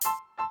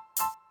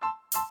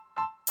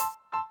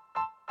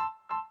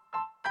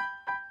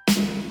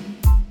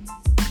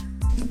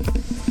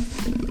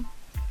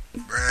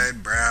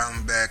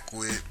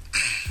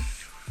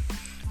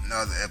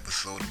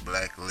episode of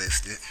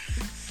Blacklisted.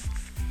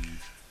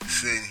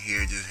 Sitting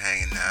here just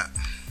hanging out,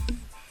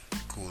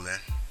 cooling,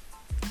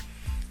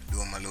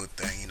 doing my little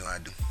thing, I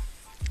do.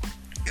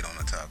 Get on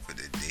the topic of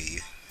the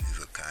day.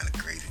 It's a kind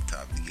of crazy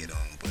topic to get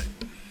on, but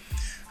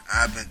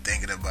I've been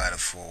thinking about it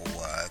for a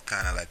while.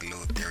 Kind of like a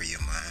little theory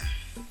of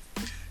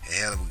mine. A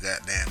hell of a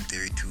goddamn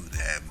theory too to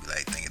have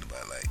me thinking about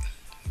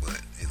but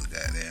it's a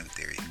goddamn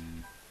theory.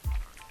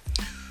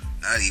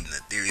 Not even a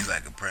theory, it's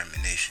like a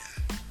premonition.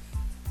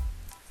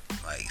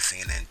 Like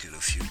seeing into the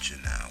future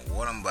now.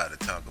 What I'm about to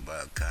talk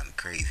about kind of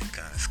crazy,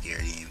 kind of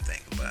scary to even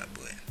think about,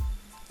 but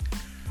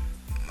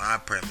my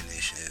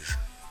premonition is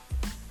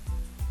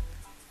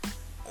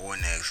our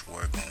next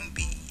war gonna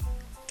be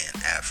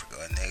in Africa.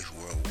 Our next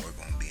world war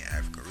gonna be in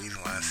Africa. Reason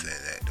why I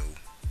said that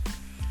though,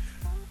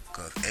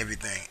 because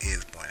everything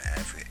is pointing at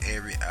Africa.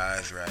 Every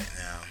eyes right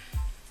now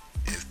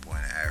is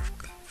pointing at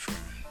Africa. From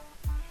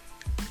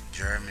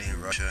Germany,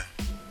 Russia,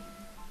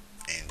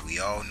 and we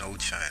all know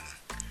China.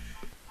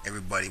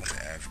 Everybody wants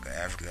Africa.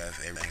 Africa has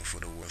everything for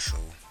the world, so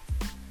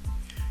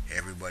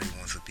everybody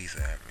wants a piece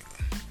of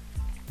Africa.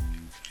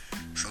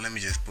 So let me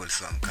just put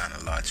something kind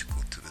of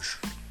logical to this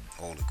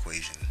whole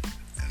equation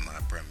in my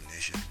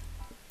premonition.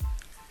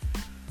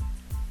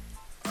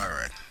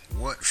 Alright,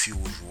 what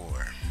fuels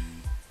war?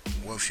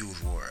 What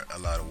fuels war? A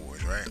lot of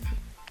wars, right?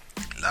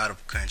 A lot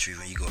of countries,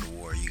 when you go to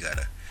war, you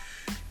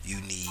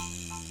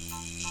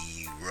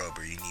need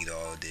rubber, you need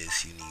all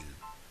this, you need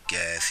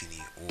gas, you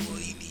need oil,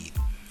 you need...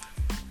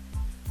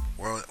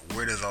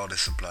 Where does all the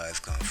supplies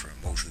come from?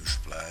 Most of the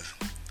supplies.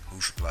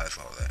 Who supplies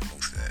all that?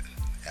 Most of that.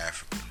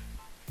 Africa.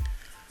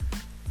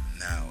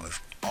 Now,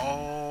 if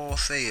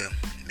say a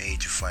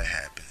major fight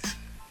happens,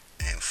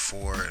 and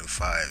 4 or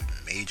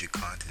 5 major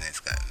continents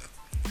got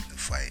in the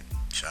fight,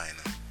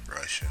 China,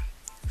 Russia,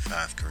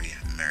 South Korea,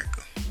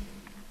 America,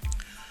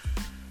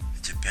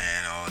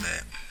 Japan, all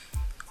that,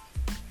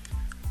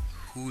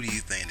 who do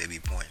you think they be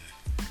pointing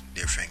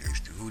their fingers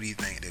to? Who do you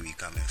think they be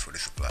coming for the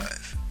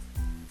supplies?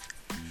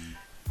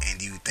 And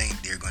do you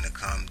think they're going to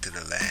come to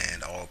the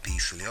land all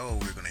peacefully? Oh,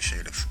 we're going to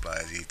share the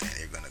supplies. Do you think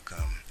they're going to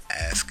come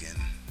asking,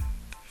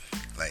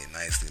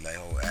 nicely,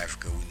 oh,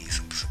 Africa, we need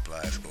some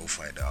supplies. Go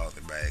fight the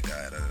other bad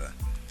guy.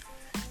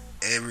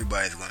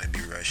 Everybody's going to be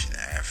rushing to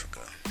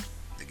Africa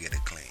to get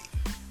it clean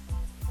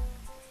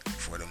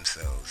for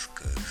themselves.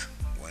 Because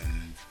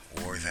when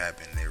wars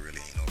happen, there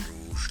really ain't no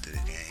rules to the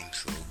game.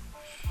 So,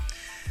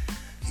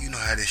 you know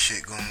how this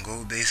shit going to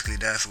go. Basically,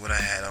 that's what I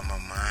had on my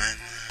mind.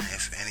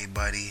 If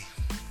anybody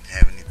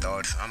have any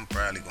thoughts, I'm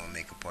probably gonna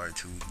make a part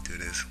 2 to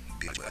this.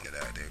 Get it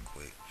out there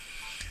quick,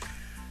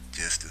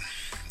 just to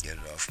get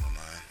it off my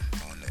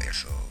mind on the air.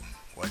 So,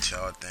 what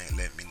y'all think?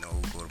 Let me know.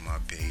 Go to my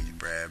page,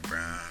 Brad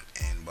Brown,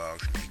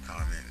 inbox, make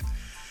comment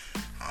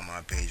on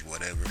my page,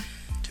 whatever.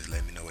 Just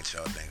let me know what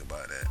y'all think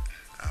about that.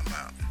 I'm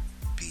out.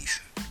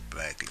 Peace.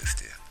 Black.